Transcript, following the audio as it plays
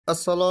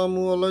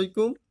আসসালামু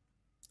আলাইকুম।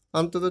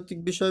 আন্তর্জাতিক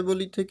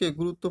বিষয়াবলী থেকে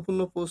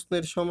গুরুত্বপূর্ণ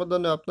প্রশ্নের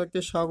সমাধানে আপনাকে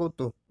স্বাগত।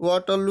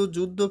 ওয়াটারলু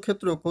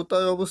যুদ্ধক্ষেত্র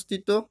কোথায়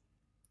অবস্থিত?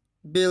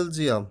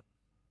 বেলজিয়াম।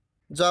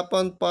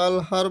 জাপান পার্ল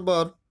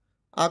হারবার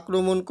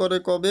আক্রমণ করে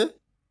কবে?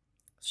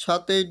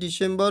 7ই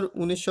ডিসেম্বর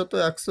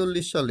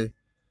 1941 সালে।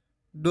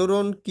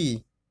 ড্রোন কি?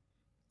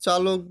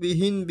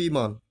 চালকবিহীন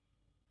বিমান।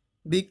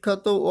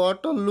 বিখ্যাত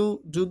ওয়াটারলু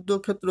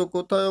যুদ্ধক্ষেত্র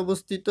কোথায়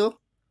অবস্থিত?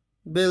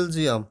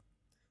 বেলজিয়াম।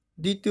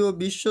 দ্বিতীয়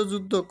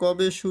বিশ্বযুদ্ধ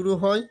কবে শুরু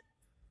হয়?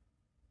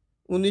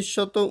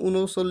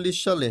 1939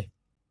 সালে।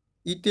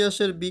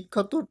 ইতিহাসের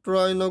বিখ্যাত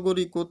ট্রয়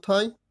নগরী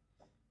কোথায়?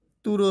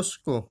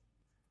 তুরস্ক।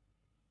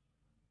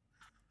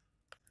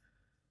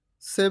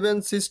 সেভেন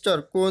সিস্টার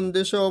কোন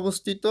দেশে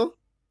অবস্থিত?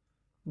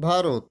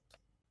 ভারত।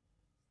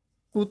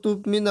 কুতুব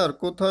মিনার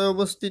কোথায়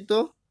অবস্থিত?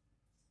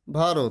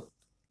 ভারত।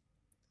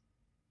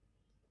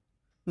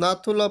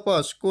 নাথুলা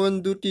পাস কোন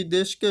দুটি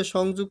দেশকে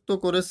সংযুক্ত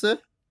করেছে?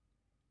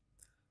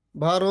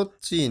 ভারত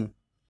চীন।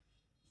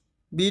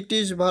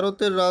 ব্রিটিশ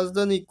ভারতের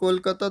রাজধানী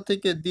কলকাতা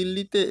থেকে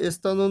দিল্লিতে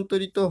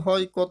স্থানান্তরিত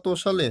হয় কত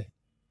সালে?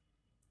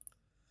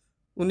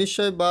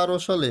 1912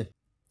 সালে।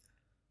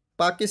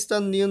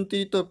 পাকিস্তান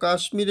নিয়ন্ত্রিত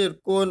কাশ্মীরের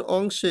কোন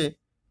অংশে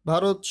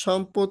ভারত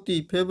সম্প্রতি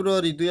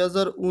ফেব্রুয়ারি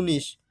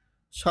 2019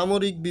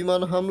 সামরিক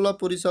বিমান হামলা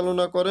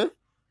পরিচালনা করে?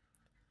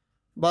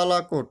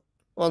 বালাকোট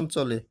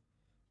অঞ্চলে।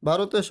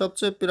 ভারতের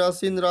সবচেয়ে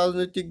প্রাচীন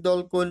রাজনৈতিক দল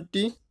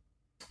কোনটি?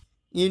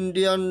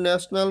 Indian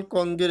national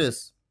Congress.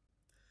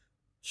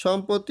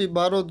 সম্প্রতি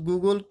ভারত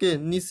গুগলকে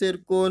নিচের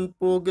কোন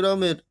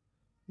প্রোগ্রামের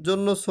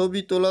জন্য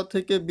ছবি তোলা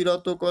থেকে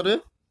বিরত করে?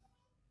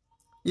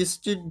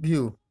 Street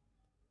view.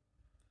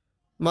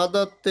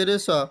 মাদার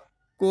তেরেসা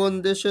কোন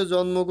দেশে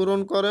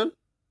জন্মগ্রহণ করেন?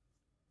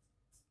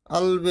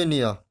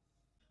 আলবেনিয়া।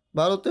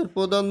 ভারতের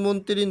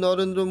প্রধানমন্ত্রী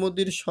নরেন্দ্র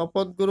মোদীর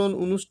শপথ গ্রহণ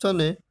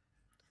অনুষ্ঠানে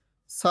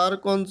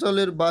সার্ক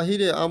অঞ্চলের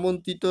বাহিরে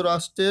আমন্ত্রিত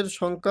রাষ্ট্রের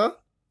সংখ্যা?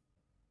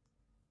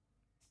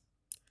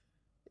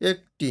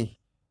 1টি।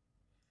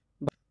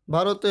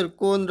 ভারতের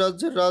কোন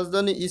রাজ্যের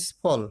রাজধানী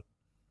ইম্ফল?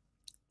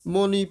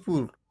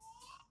 মণিপুর।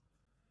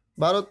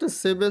 ভারতের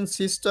সেভেন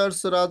সিস্টার্স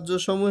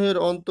রাজ্যসমূহের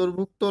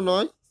অন্তর্ভুক্ত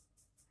নয়?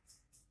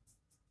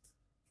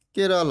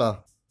 কেরালা।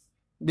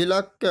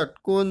 ব্ল্যাক ক্যাট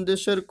কোন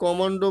দেশের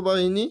কমান্ডো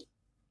বাহিনী?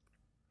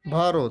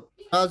 ভারত।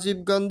 রাজীব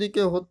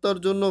গান্ধীকে হত্যার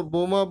জন্য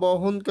বোমা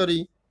বহনকারী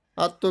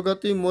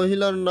আত্মঘাতী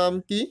মহিলার নাম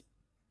কি?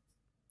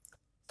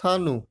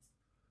 থানু।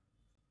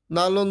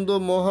 নালন্দ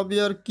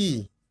মহাবিহার কি?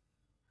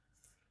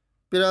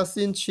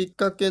 প্রাচীন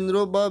শিক্ষা কেন্দ্র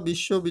বা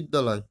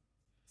বিশ্ববিদ্যালয়।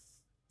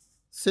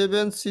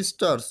 সেভেন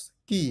সিস্টার্স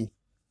কি?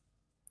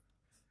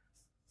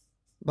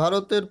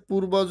 ভারতের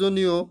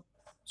পূর্বজনীয়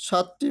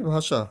 7টি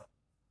ভাষা।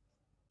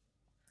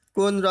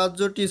 কোন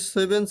রাজ্যটি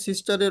সেভেন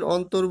সিস্টারের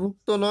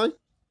অন্তর্ভুক্ত নয়?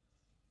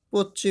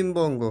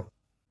 পশ্চিমবঙ্গ।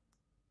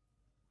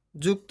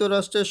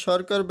 যুক্তরাষ্ট্রের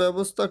সরকার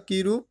ব্যবস্থা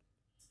কিরূপ?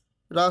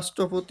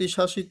 রাষ্ট্রপতি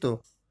শাসিত।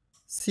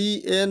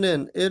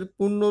 CNN এর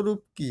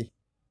পূর্ণরূপ কি?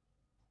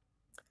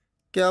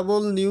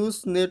 কেবল নিউজ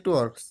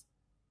নেটওয়ার্কস।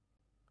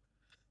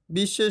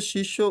 বিশ্বের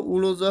শীর্ষ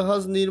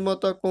উড়োজাহাজ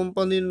নির্মাতা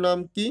কোম্পানির নাম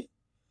কি?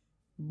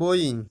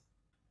 বোয়িং।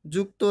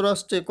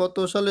 যুক্তরাষ্ট্রে কত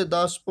সালে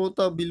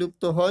দাসপ্রথা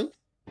বিলুপ্ত হয়?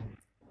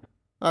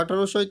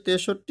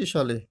 1863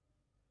 সালে।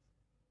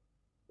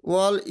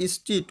 ওয়াল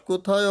স্ট্রিট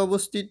কোথায়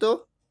অবস্থিত?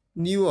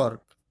 New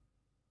York.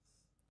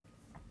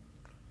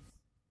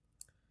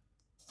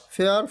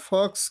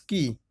 ফেয়ারফক্স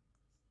কি?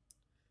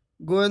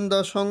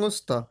 গোয়েন্দা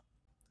সংস্থা।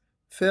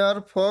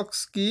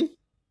 ফেয়ারফক্স কি?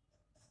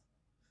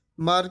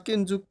 মার্কিন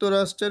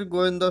যুক্তরাষ্ট্রের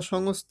গোয়েন্দা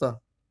সংস্থা।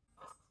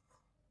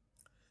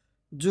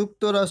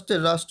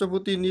 যুক্তরাষ্ট্রের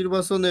রাষ্ট্রপতি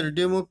নির্বাচনের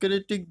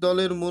ডেমোক্রেটিক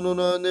দলের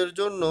মনোনয়নের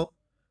জন্য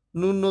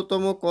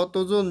ন্যূনতম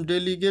কতজন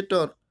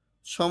ডেলিগেটর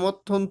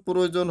সমর্থন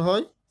প্রয়োজন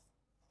হয়?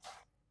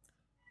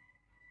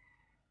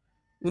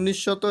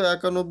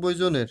 1991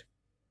 জনের।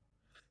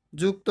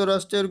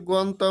 যুক্তরাষ্ট্রের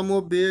গুয়ান্তামো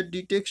বে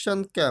ডিটেনশন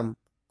ক্যাম্প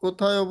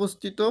কোথায়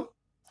অবস্থিত?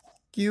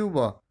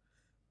 কিউবা।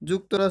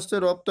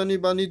 যুক্তরাষ্ট্রের রপ্তানি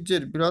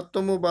বাণিজ্যের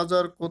বৃহত্তম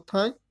বাজার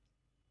কোথায়?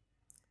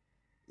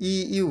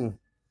 EU।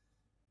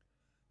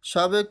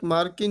 সাবেক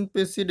মার্কিন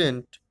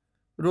প্রেসিডেন্ট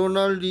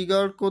রোনাল্ড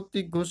রিগান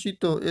কর্তৃক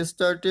ঘোষিত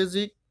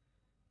স্ট্র্যাটেজিক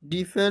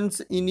ডিফেন্স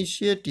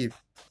ইনিশিয়েটিভ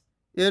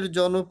এর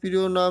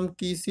জনপ্রিয় নাম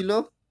কি ছিল?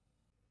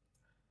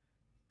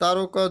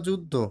 তারকা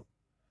যুদ্ধ।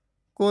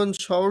 কোন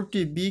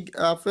শহরটি বিগ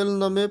অ্যাপেল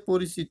নামে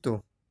পরিচিত?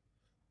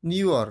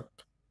 New York.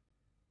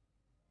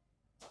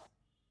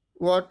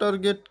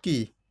 ওয়াটারগেট কি?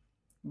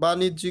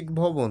 বাণিজ্যিক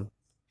ভবন।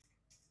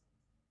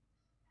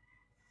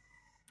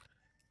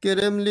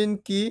 ক্রেমলিন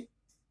কি?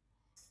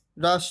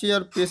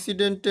 রাশিয়ার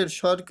প্রেসিডেন্টের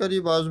সরকারি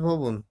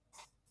বাসভবন।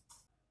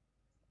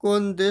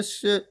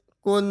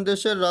 কোন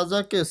দেশের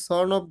রাজাকে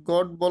সন অফ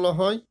গড বলা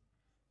হয়?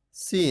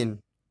 চীন।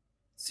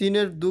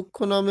 চীনের দুঃখ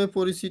নামে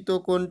পরিচিত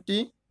কোনটি?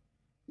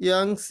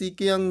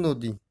 ইয়াংসিকিয়াং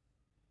নদী।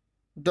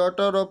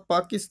 ডটার অফ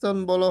পাকিস্তান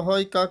বলা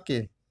হয় কাকে?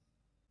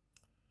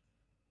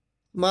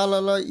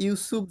 মালালা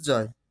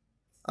ইউসুফজাই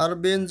আর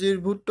বেনজির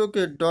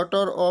ভুট্টোকে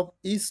ডটার অফ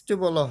ইস্ট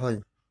বলা হয়।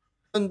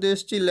 কোন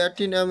দেশটি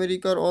ল্যাটিন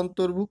আমেরিকার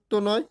অন্তর্ভুক্ত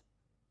নয়?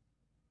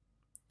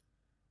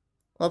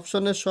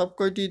 অপশনের সব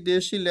কয়টি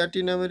দেশই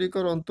ল্যাটিন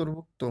আমেরিকার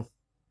অন্তর্ভুক্ত?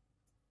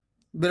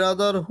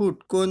 ব্রাদারহুড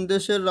কোন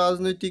দেশের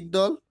রাজনৈতিক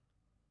দল?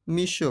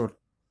 মিশর।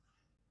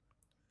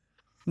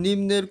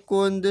 নিম্নের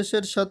কোন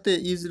দেশের সাথে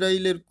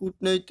ইসরায়েলের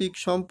কূটনৈতিক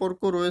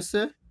সম্পর্ক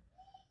রয়েছে?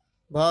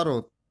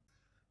 ভারত।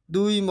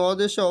 দুই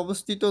মহাদেশে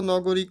অবস্থিত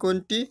নগরী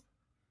কোনটি?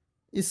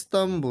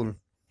 ইস্তাম্বুল।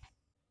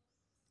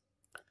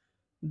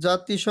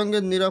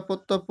 জাতিসংঘের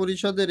নিরাপত্তা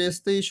পরিষদের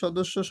স্থায়ী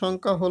সদস্য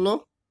সংখ্যা হল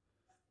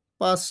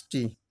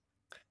 5টি।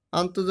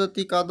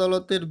 আন্তর্জাতিক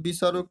আদালতের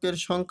বিচারকের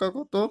সংখ্যা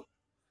কত?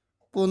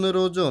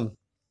 15 জন।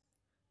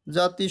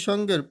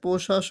 জাতিসংঘের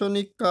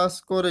প্রশাসনিক কাজ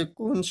করে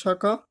কোন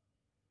শাখা?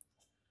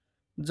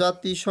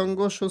 জাতিসংঘ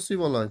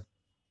সচিবালয়।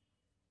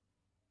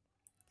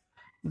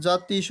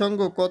 জাতিসংঘ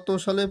কত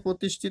সালে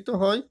প্রতিষ্ঠিত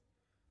হয়?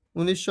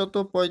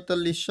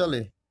 1945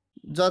 সালে।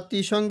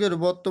 জাতিসংঘের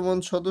বর্তমান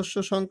সদস্য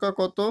সংখ্যা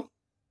কত?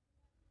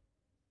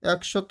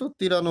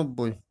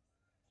 193।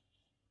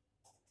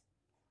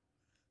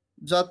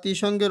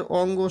 জাতিসংঘের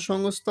অঙ্গ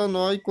সংস্থা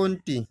নয়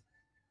কোনটি?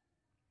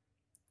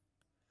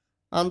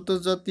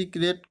 আন্তর্জাতিক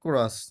রেড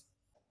ক্রস।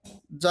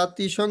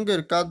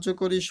 জাতিসংঘের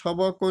কার্যকরী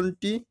সভা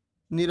কোনটি?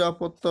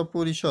 নিরাপত্তা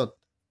পরিষদ।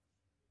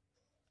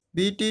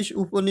 ব্রিটিশ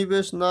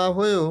উপনিবেশ না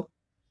হয়েও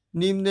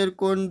নিম্নের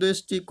কোন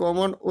দেশটি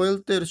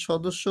কমনওয়েলথের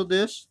সদস্য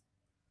দেশ?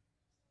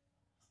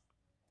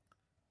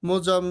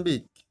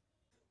 মোজাম্বিক।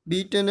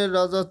 ব্রিটেনের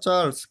রাজা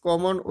চার্লস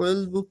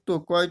কমনওয়েলথভুক্ত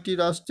কয়টি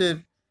রাষ্ট্রের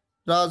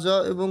রাজা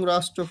এবং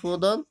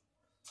রাষ্ট্রপ্রধান?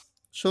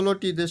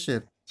 16টি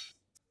দেশের।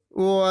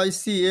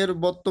 ওআইসি এর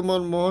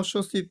বর্তমান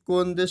মহাসচিব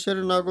কোন দেশের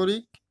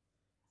নাগরিক?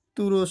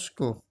 তুরস্ক।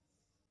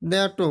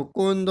 ন্যাটো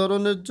কোন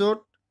ধরনের জোট?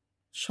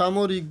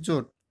 সামরিক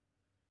জোট।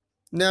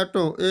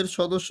 ন্যাটো এর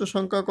সদস্য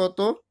সংখ্যা কত?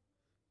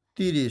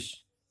 30।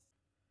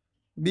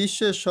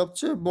 বিশ্বের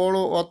সবচেয়ে বড়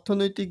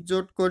অর্থনৈতিক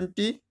জোট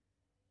কোনটি?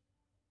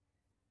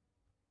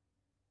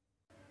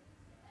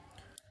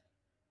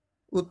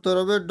 উত্তর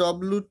হবে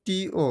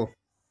WTO।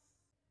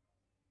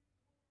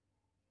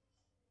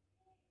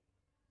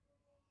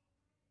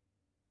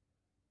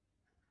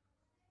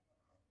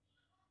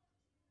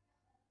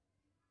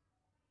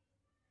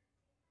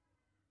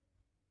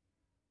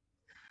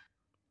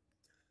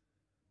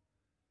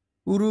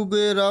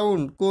 উরুগুয়ে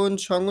রাউন্ড কোন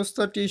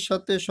সংস্থাটির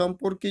সাথে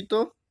সম্পর্কিত?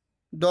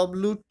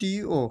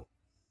 WTO।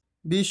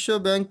 বিশ্ব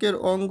ব্যাংকের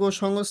অঙ্গ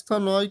সংস্থা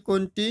নয়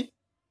কোনটি?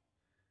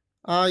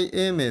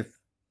 IMF।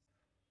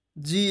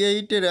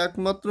 G8 এর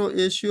একমাত্র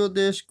এশীয়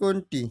দেশ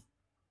কোনটি?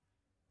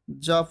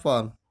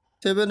 জাপান।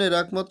 G7 এর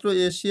একমাত্র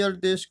এশিয়ার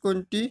দেশ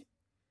কোনটি?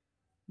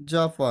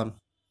 জাপান।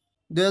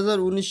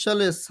 2019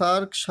 সালে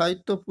সার্ক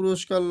সাহিত্য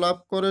পুরস্কার লাভ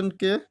করেন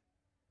কে?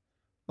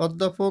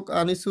 অধ্যাপক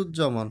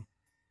আনিসুজ্জামান।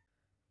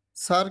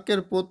 সার্কের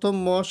প্রথম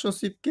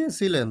মহাসচিব কে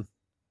ছিলেন?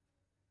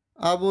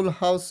 আবুল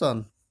হাসান।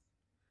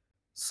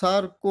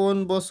 সার্ক কোন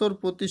বছর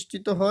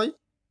প্রতিষ্ঠিত হয়?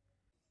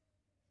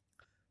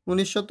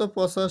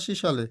 1985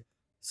 সালে।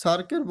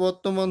 সার্কের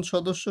বর্তমান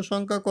সদস্য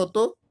সংখ্যা কত?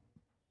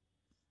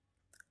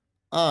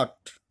 8।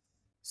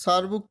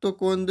 সার্কভুক্ত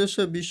কোন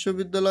দেশে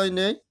বিশ্ববিদ্যালয়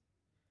নেই?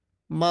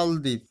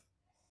 মালদ্বীপ।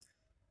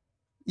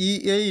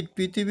 E8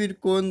 পৃথিবীর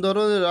কোন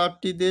ধরনের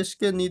 8টি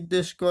দেশকে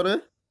নির্দেশ করে?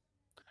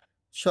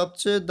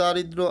 সবচেয়ে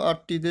দারিদ্র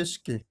 8টি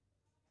দেশকে।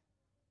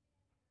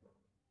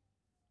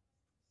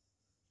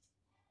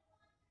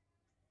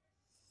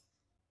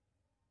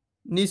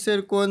 নিচের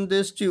কোন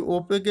দেশটি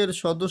ওপেকের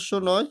সদস্য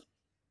নয়?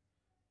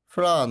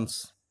 ফ্রান্স।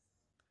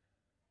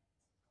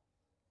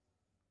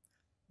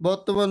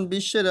 বর্তমান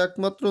বিশ্বের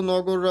একমাত্র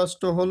নগর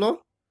রাষ্ট্র হল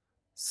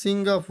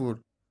সিঙ্গাপুর।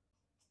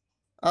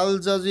 আল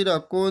জাজিরা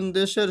কোন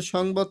দেশের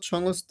সংবাদ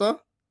সংস্থা?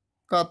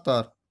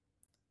 কাতার।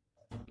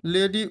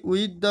 লেডি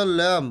উইথ দ্য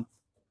ল্যাম্প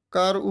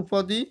কার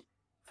উপাধি?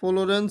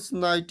 Florence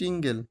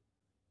nightingale.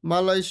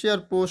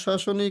 মালয়েশিয়ার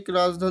প্রশাসনিক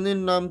রাজধানীর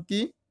নাম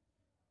কি?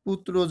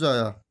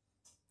 পুত্রজায়া।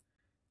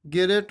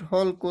 গ্রেট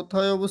হল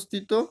কোথায়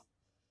অবস্থিত?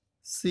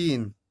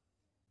 চীন।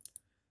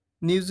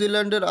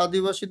 নিউজিল্যান্ডের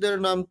আদিবাসীদের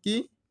নাম কি?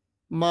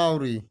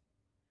 মাওরি।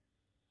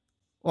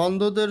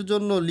 অন্ধদের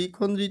জন্য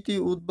লিখন রীতি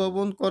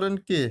উদ্ভাবন করেন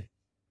কে?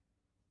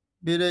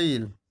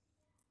 ব্রেইল।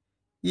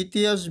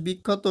 ইতিহাস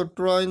বিখ্যাত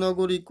ট্রয়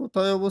নগরী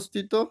কোথায়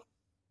অবস্থিত?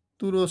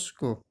 তুরস্ক।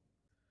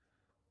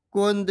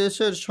 কোন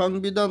দেশের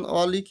সংবিধান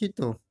অলিখিত?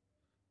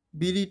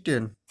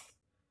 ব্রিটেন।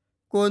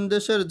 কোন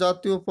দেশের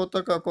জাতীয়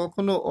পতাকা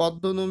কখনো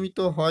অর্ধনমিত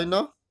হয়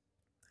না?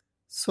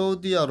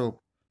 সৌদি আরব।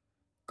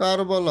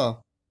 কারবালা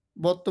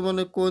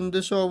বর্তমানে কোন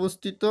দেশে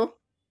অবস্থিত?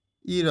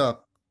 ইরাক।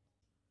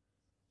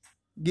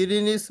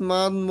 গ্রিনিচ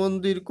মান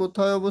মন্দির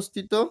কোথায়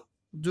অবস্থিত?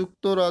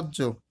 যুক্তরাজ্য।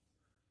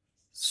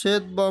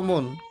 শ্বেত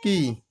বামন কি?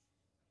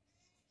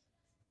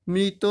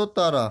 মৃত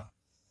তারা।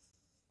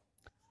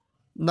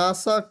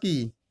 নাসা কি?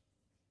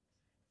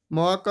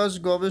 মহাকাশ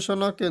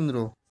গবেষণা কেন্দ্র।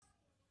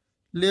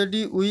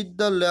 লেডি উইথ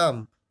দ্য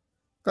ল্যাম্প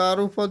কার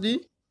উপাধি?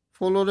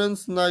 Florence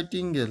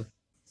nightingale.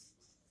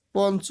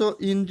 পঞ্চ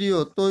ইন্দ্রিয়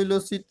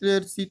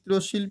তৈলচিত্রের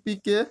চিত্রশিল্পী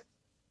কে?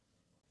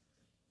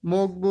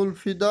 মকবুল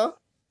ফিদা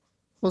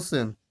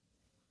হোসেন।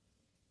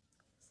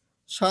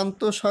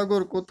 শান্ত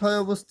সাগর কোথায়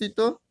অবস্থিত?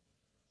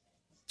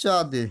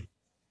 চাঁদে।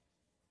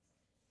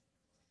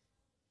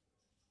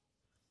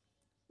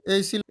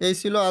 এই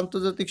ছিল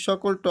আন্তর্জাতিক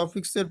সকল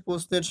টপিকসের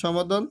প্রশ্নের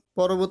সমাধান।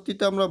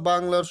 পরবর্তীতে আমরা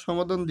বাংলার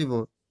সমাধান দিব।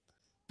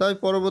 তাই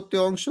পরবর্তী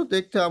অংশ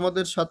দেখতে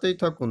আমাদের সাথেই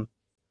থাকুন।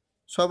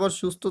 সবার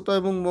সুস্থতা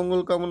এবং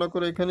মঙ্গল কামনা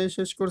করে এখানেই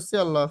শেষ করছি।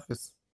 আল্লাহ হাফেজ।